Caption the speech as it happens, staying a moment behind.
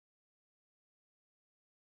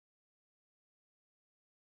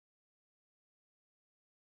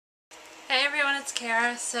Hey everyone, it's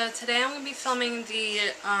Kara. So today I'm going to be filming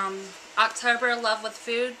the October Love with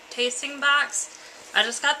Food tasting box. I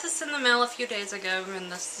just got this in the mail a few days ago, and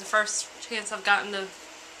this is the first chance I've gotten to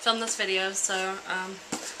film this video. So I'm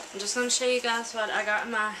just going to show you guys what I got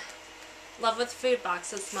in my Love with Food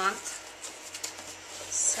box this month.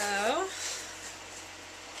 So,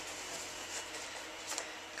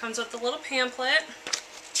 comes with a little pamphlet.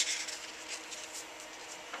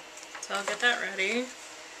 So I'll get that ready.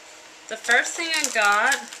 The first thing I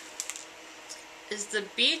got is the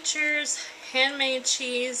Beecher's Handmade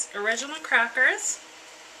Cheese Original Crackers.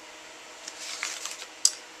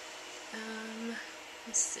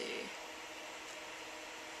 Let's see.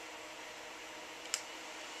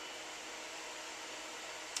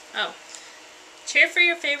 Oh. Cheer for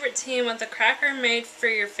your favorite team with a cracker made for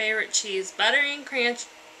your favorite cheese. Buttery and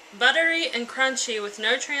crunchy with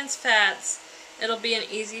no trans fats. It'll be an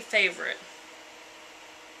easy favorite.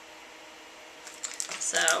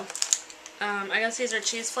 So, I guess these are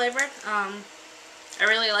cheese flavored. I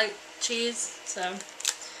really like cheese, so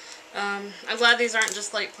I'm glad these aren't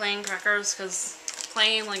just like plain crackers, because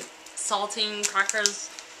plain like saltine crackers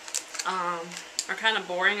are kind of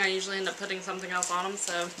boring. I usually end up putting something else on them,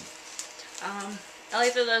 so I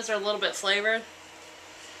like that those are a little bit flavored.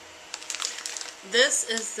 This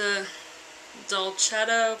is the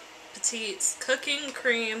Dolcetto Petites Cooking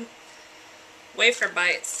Cream Wafer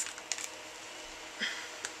Bites.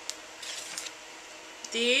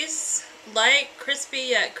 These light, crispy,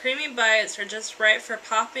 yet creamy bites are just right for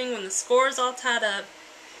popping when the score is all tied up,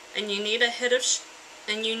 and you need a hit of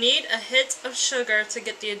sugar to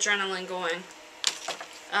get the adrenaline going.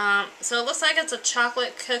 So it looks like it's a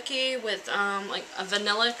chocolate cookie with like a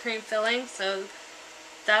vanilla cream filling, so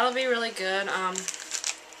that'll be really good. I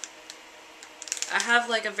have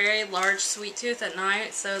like a very large sweet tooth at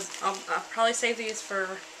night, so I'll probably save these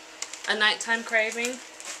for a nighttime craving.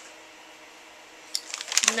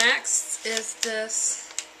 Next is this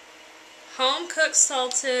home-cooked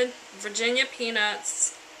salted Virginia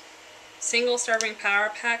peanuts single serving power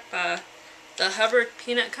pack by the Hubbard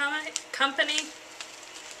Peanut Company.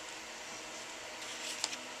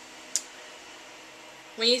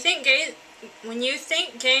 When you think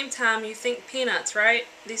game time, you think peanuts, right?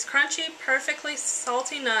 These crunchy, perfectly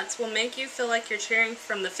salty nuts will make you feel like you're cheering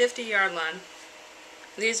from the 50-yard line.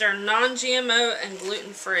 These are non-GMO and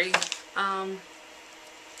gluten-free.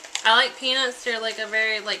 I like peanuts. They're like a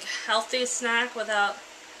very like healthy snack without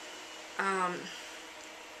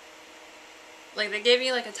like they give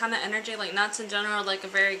you like a ton of energy. Like nuts in general are like a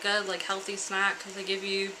very good like healthy snack because they give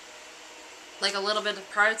you like a little bit of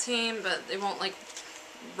protein, but they won't like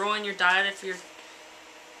ruin your diet if you're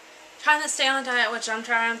trying to stay on a diet, which I'm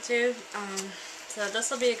trying to. So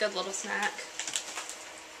this will be a good little snack.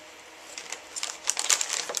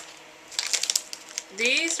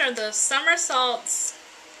 These are the Somersaults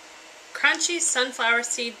Crunchy Sunflower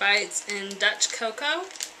Seed Bites in Dutch Cocoa.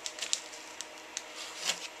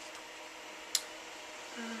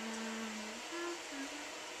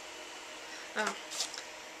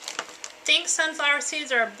 Think sunflower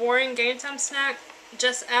seeds are a boring game time snack?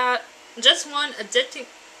 Just one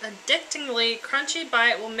addictingly crunchy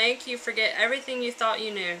bite will make you forget everything you thought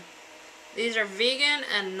you knew. These are vegan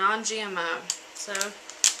and non-GMO. So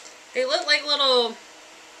they look like little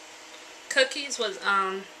cookies with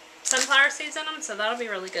sunflower seeds in them, so that'll be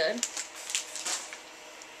really good.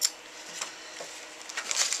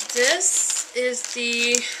 This is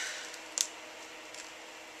the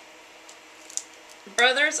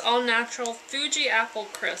Brothers All Natural Fuji Apple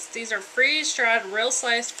Crisp. These are freeze-dried,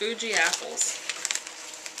 real-sliced Fuji apples.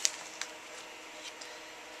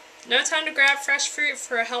 No time to grab fresh fruit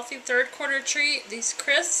for a healthy third quarter treat. These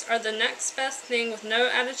crisps are the next best thing with no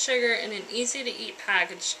added sugar in an easy-to-eat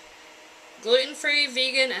package. Gluten-free,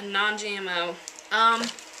 vegan, and non-GMO.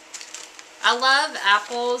 I love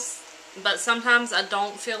apples, but sometimes I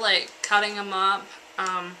don't feel like cutting them up.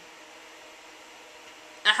 I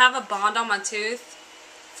have a bond on my tooth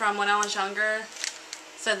from when I was younger,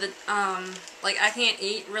 so that like I can't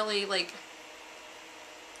eat really like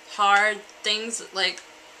hard things. Like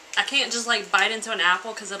I can't just like bite into an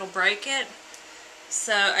apple because it'll break it.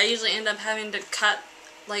 So I usually end up having to cut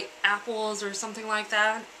like apples or something like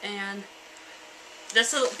that, and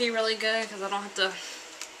this will be really good because I don't have to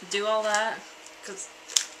do all that. Because,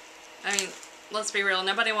 I mean, let's be real,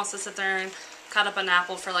 nobody wants to sit there and cut up an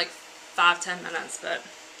apple for like 5-10 minutes, but,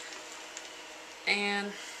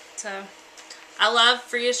 and so, I love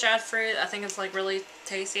freeze-dried fruit. I think it's like really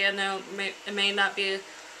tasty. I know it may not be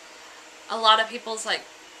a lot of people's like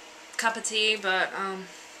cup of tea, but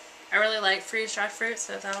I really like freeze-dried fruit,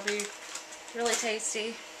 so that'll be really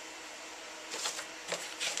tasty.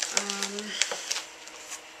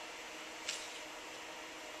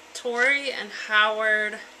 Tori and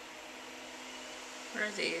Howard. What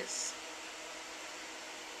are these?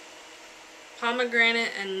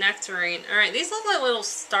 Pomegranate and nectarine. Alright, these look like little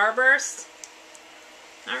Starbursts.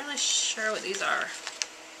 Not really sure what these are.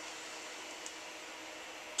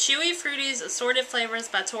 Chewy Fruities Assorted Flavors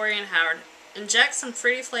by Tori and Howard. Inject some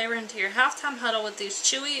fruity flavor into your halftime huddle with these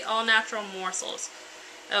chewy, all-natural morsels.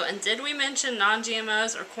 Oh, and did we mention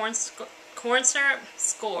non-GMOs or corn syrup?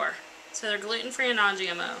 Score. So they're gluten-free and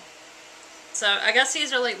non-GMO. So I guess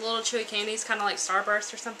these are like little chewy candies, kind of like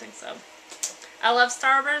Starburst or something. So I love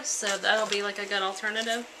Starburst, so that'll be like a good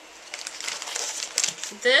alternative.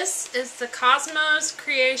 This is the Cosmos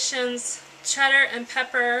Creations Cheddar and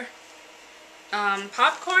Pepper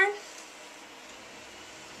popcorn.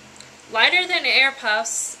 Lighter than air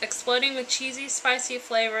puffs, exploding with cheesy, spicy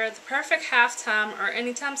flavor, the perfect halftime or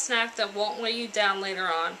anytime snack that won't weigh you down later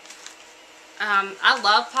on. I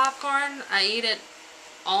love popcorn. I eat it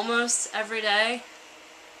almost every day.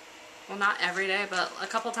 Well, not every day, but a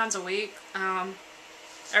couple times a week. I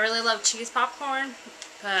really love cheese popcorn,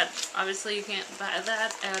 but obviously you can't buy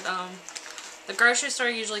that at the grocery store.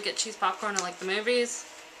 You usually get cheese popcorn at like the movies.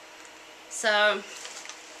 So,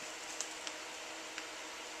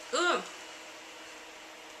 ooh,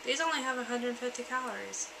 these only have 150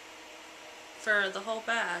 calories for the whole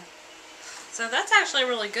bag. So that's actually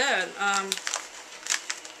really good.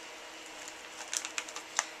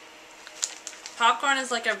 Popcorn is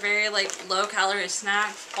like a very like low calorie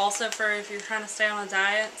snack, also for if you're trying to stay on a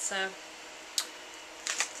diet. So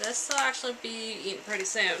this will actually be eaten pretty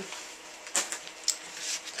soon.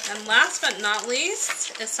 And last but not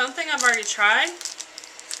least is something I've already tried.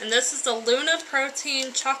 And this is the Luna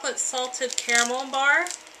Protein Chocolate Salted Caramel Bar.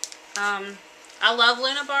 I love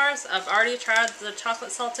Luna bars. I've already tried the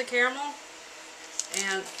chocolate salted caramel.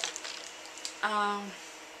 And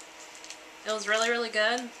it was really, really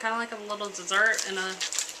good. Kind of like a little dessert in a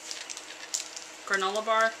granola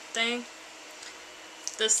bar thing.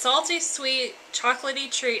 This salty, sweet, chocolatey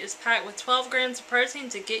treat is packed with 12 grams of protein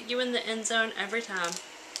to get you in the end zone every time.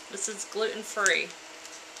 This is gluten-free.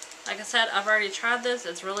 Like I said, I've already tried this.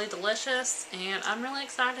 It's really delicious, and I'm really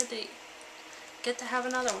excited to get to have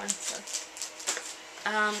another one. So,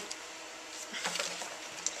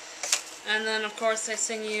 and then, of course, they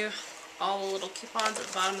send you all the little coupons at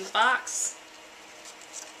the bottom of the box.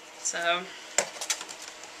 So,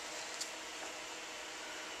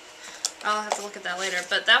 I'll have to look at that later.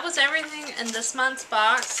 But that was everything in this month's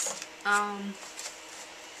box.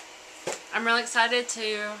 I'm really excited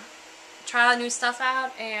to try new stuff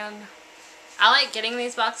out, and I like getting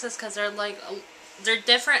these boxes because they're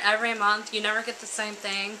different every month. You never get the same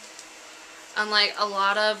thing, unlike a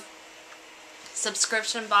lot of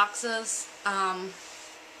subscription boxes.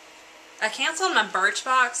 I canceled my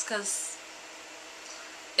Birchbox because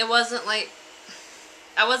it wasn't like,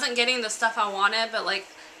 I wasn't getting the stuff I wanted, but like,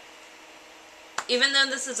 even though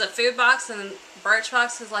this is a food box and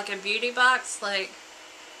Birchbox is like a beauty box, like,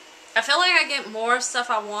 I feel like I get more stuff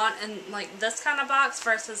I want in like this kind of box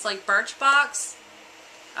versus like Birchbox.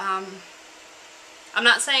 I'm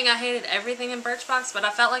not saying I hated everything in Birchbox, but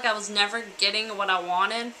I felt like I was never getting what I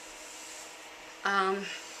wanted. I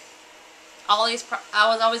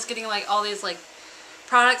was always getting like all these like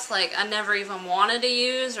products like I never even wanted to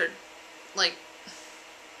use, or like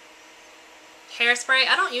hairspray.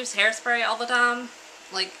 I don't use hairspray all the time.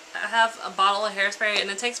 Like, I have a bottle of hairspray and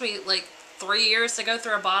it takes me like 3 years to go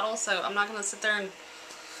through a bottle, so I'm not going to sit there and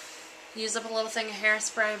use up a little thing of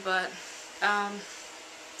hairspray. But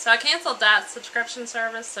so I canceled that subscription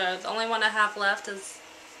service, so the only one I have left is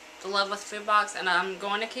the Love with Food box, and I'm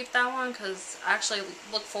going to keep that one because I actually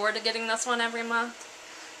look forward to getting this one every month.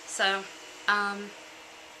 So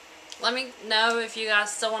let me know if you guys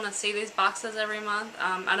still want to see these boxes every month.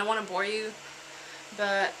 I don't want to bore you,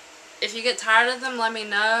 but if you get tired of them, let me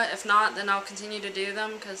know. If not, then I'll continue to do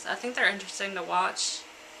them because I think they're interesting to watch.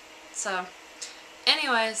 So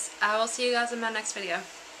anyways, I will see you guys in my next video.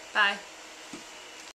 Bye.